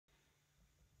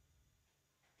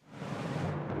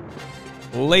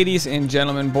Ladies and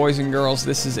gentlemen, boys and girls,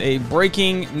 this is a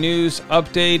breaking news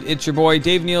update. It's your boy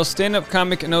Dave Neal, stand-up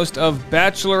comic and host of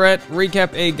Bachelorette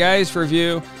Recap, a guy's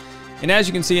review. And as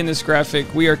you can see in this graphic,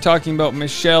 we are talking about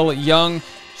Michelle Young.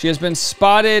 She has been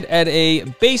spotted at a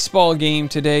baseball game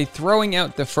today, throwing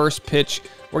out the first pitch.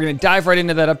 We're going to dive right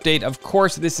into that update. Of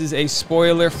course, this is a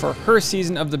spoiler for her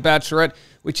season of The Bachelorette,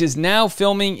 which is now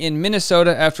filming in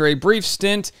Minnesota after a brief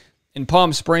stint in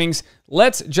Palm Springs.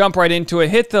 Let's jump right into it.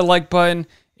 Hit the like button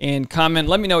and comment.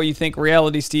 Let me know what you think.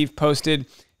 Reality Steve posted,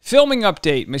 filming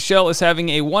update. Michelle is having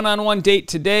a one-on-one date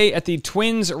today at the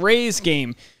Twins-Rays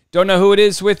game. Don't know who it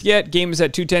is with yet. Game is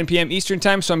at 2:10 p.m. Eastern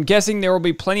time, so I'm guessing there will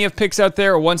be plenty of pics out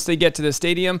there once they get to the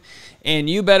stadium, and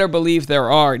you better believe there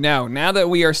are. Now that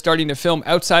we are starting to film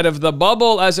outside of the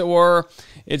bubble, as it were,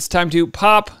 it's time to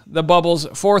pop the bubble's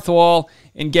fourth wall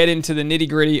and get into the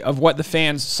nitty-gritty of what the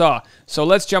fans saw. So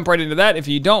let's jump right into that. If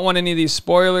you don't want any of these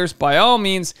spoilers, by all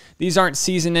means, these aren't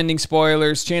season-ending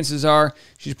spoilers. Chances are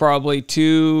she's probably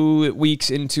 2 weeks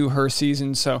into her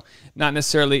season, so not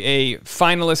necessarily a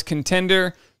finalist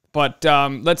contender, but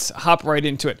let's hop right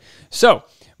into it. So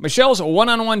Michelle's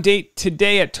one-on-one date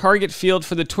today at Target Field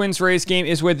for the Twins-Rays game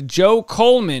is with Joe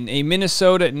Coleman, a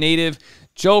Minnesota native.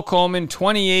 Joe Coleman,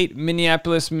 28,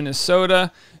 Minneapolis,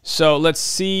 Minnesota. So let's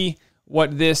see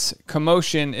what this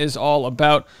commotion is all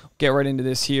about. Get right into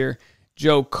this here.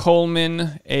 Joe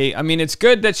Coleman, I mean, it's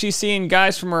good that she's seeing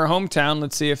guys from her hometown.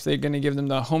 Let's see if they're going to give them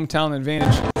the hometown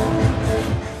advantage.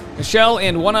 Michelle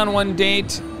and one-on-one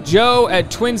date. Joe at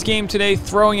Twins game today,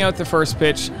 throwing out the first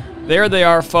pitch. There they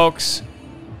are, folks.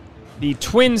 The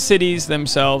Twin Cities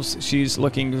themselves. She's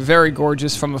looking very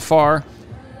gorgeous from afar.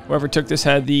 Whoever took this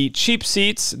had the cheap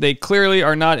seats. They clearly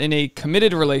are not in a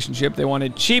committed relationship. They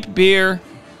wanted cheap beer.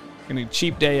 Gonna be a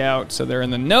cheap day out, so they're in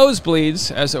the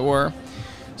nosebleeds, as it were.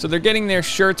 So they're getting their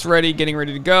shirts ready, getting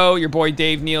ready to go. Your boy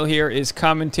Dave Neal here is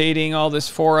commentating all this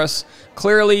for us.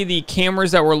 Clearly, the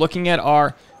cameras that we're looking at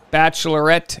are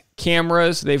Bachelorette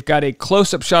cameras. They've got a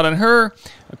close-up shot on her,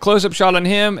 a close-up shot on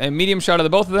him, a medium shot of the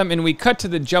both of them, and we cut to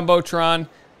the Jumbotron.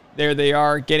 There they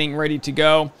are, getting ready to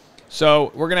go.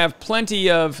 So we're going to have plenty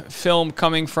of film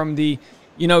coming from the,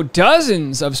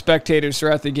 dozens of spectators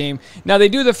throughout the game. Now, they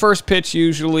do the first pitch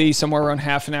usually somewhere around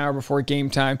half an hour before game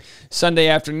time. Sunday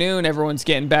afternoon, everyone's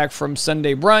getting back from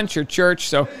Sunday brunch or church,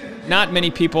 so not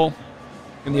many people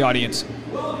in the audience.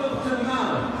 Welcome to the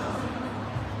mound.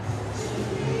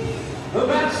 The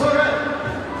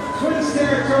Bachelorette, Twins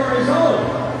Territory's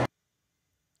own.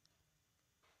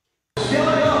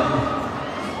 Michelle Young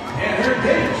and her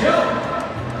date, Joe.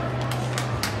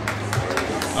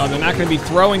 Oh, they're not going to be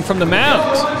throwing from the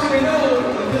mound.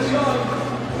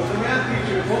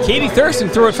 Katie Thurston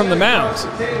threw it from the mound.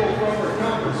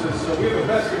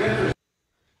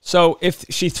 So if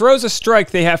she throws a strike,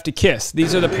 they have to kiss.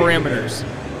 These are the parameters.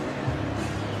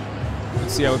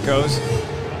 Let's see how it goes.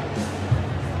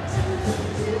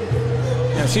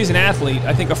 Now, she's an athlete.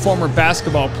 I think a former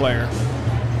basketball player.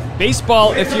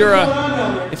 Baseball, if you're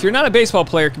not a baseball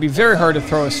player, it can be very hard to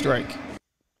throw a strike.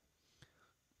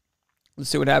 Let's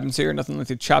see what happens here. Nothing like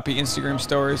the choppy Instagram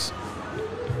stories.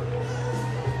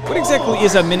 What exactly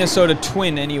is a Minnesota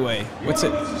Twin anyway? What's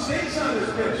it?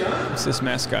 What's this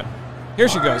mascot? Here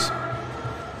she goes.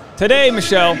 Today,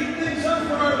 Michelle. Ms.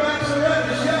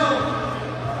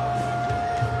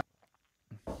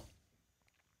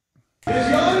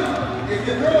 Young, if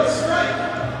you throw a strike,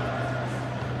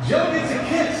 Joe gets a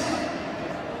kiss.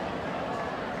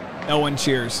 No one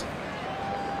cheers.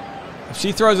 If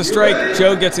she throws a strike,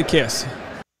 Joe gets a kiss.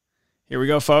 Here we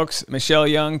go, folks. Michelle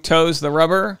Young toes the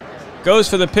rubber, goes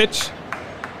for the pitch.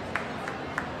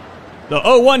 The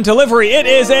 0-1 delivery. It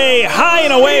is a high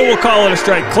and away. We'll call it a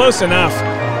strike. Close enough.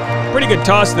 Pretty good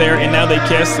toss there, and now they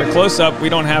kiss. The close-up, we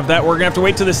don't have that. We're going to have to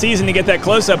wait till the season to get that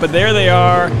close-up, but there they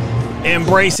are,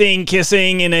 embracing,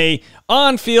 kissing in a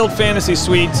on-field fantasy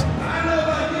suite.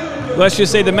 Let's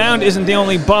just say the mound isn't the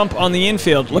only bump on the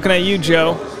infield. Looking at you,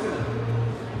 Joe.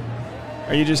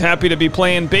 Are you just happy to be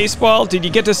playing baseball? Did you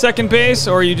get to second base,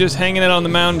 or are you just hanging out on the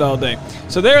mound all day?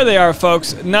 So there they are,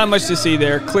 folks. Not much to see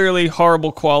there. Clearly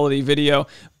horrible quality video,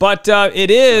 but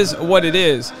it is what it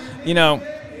is.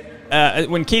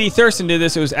 When Katie Thurston did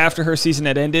this, it was after her season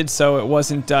had ended, so it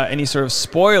wasn't any sort of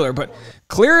spoiler. But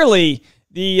clearly,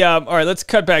 all right, let's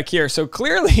cut back here. So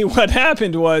clearly what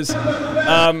happened was...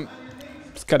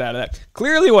 let's cut out of that.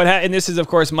 Clearly what happened, and this is, of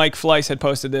course, Mike Fleiss had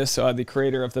posted this, the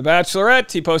creator of The Bachelorette.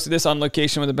 He posted this on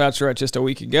location with The Bachelorette just a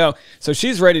week ago. So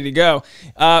she's ready to go.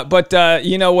 But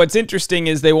what's interesting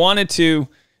is they wanted to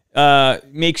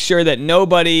make sure that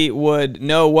nobody would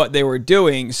know what they were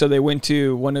doing, so they went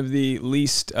to one of the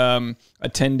least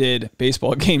attended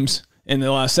baseball games in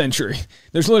the last century.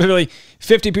 There's literally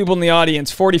 50 people in the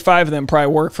audience. 45 of them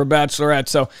probably work for Bachelorette.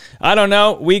 So I don't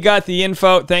know. We got the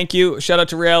info. Thank you. Shout out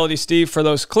to Reality Steve for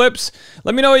those clips.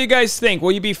 Let me know what you guys think.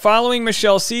 Will you be following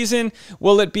Michelle's season?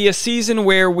 Will it be a season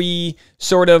where we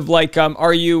sort of like,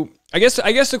 are you, I guess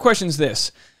the question is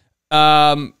this.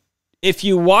 If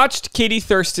you watched Katie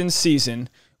Thurston's season,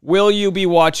 will you be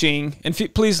watching, and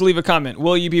please leave a comment,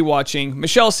 will you be watching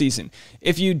Michelle's season?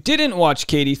 If you didn't watch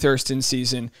Katie Thurston's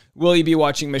season, will you be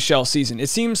watching Michelle's season? It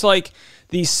seems like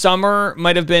the summer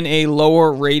might have been a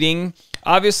lower rating.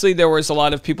 Obviously, there was a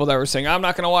lot of people that were saying, I'm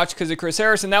not going to watch because of Chris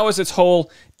Harrison. That was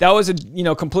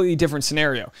a completely different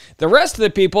scenario. The rest of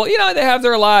the people, they have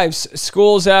their lives.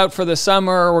 School's out for the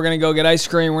summer. We're going to go get ice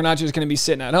cream. We're not just going to be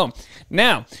sitting at home.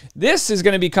 Now, this is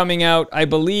going to be coming out, I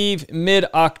believe,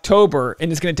 mid-October,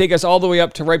 and it's going to take us all the way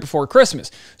up to right before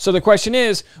Christmas. So the question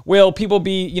is, will people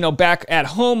be, back at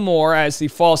home more as the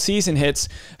fall season hits,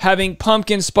 having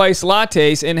pumpkin spice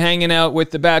lattes and hanging out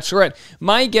with the Bachelorette?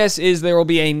 My guess is there will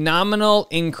be a nominal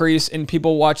increase in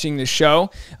people watching the show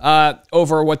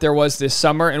over what there was this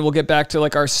summer, and we'll get back to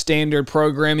like our standard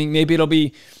programming. Maybe it'll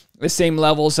be the same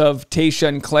levels of Tayshia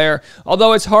and Claire,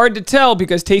 although it's hard to tell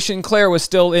because Tayshia and Claire was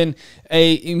still in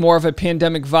a more of a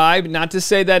pandemic vibe. Not to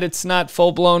say that it's not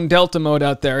full-blown Delta mode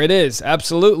out there. It is,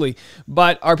 absolutely.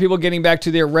 But are people getting back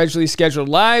to their regularly scheduled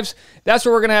lives? That's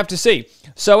what we're going to have to see.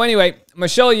 So anyway,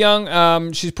 Michelle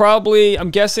Young, she's probably, I'm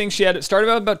guessing she had started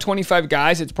out about 25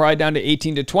 guys. It's probably down to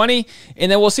 18 to 20,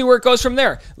 and then we'll see where it goes from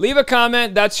there. Leave a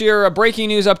comment. That's your breaking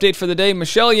news update for the day.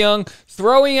 Michelle Young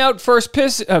throwing out first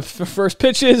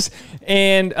pitches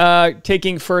and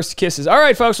taking first kisses. All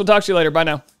right, folks, we'll talk to you later. Bye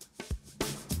now.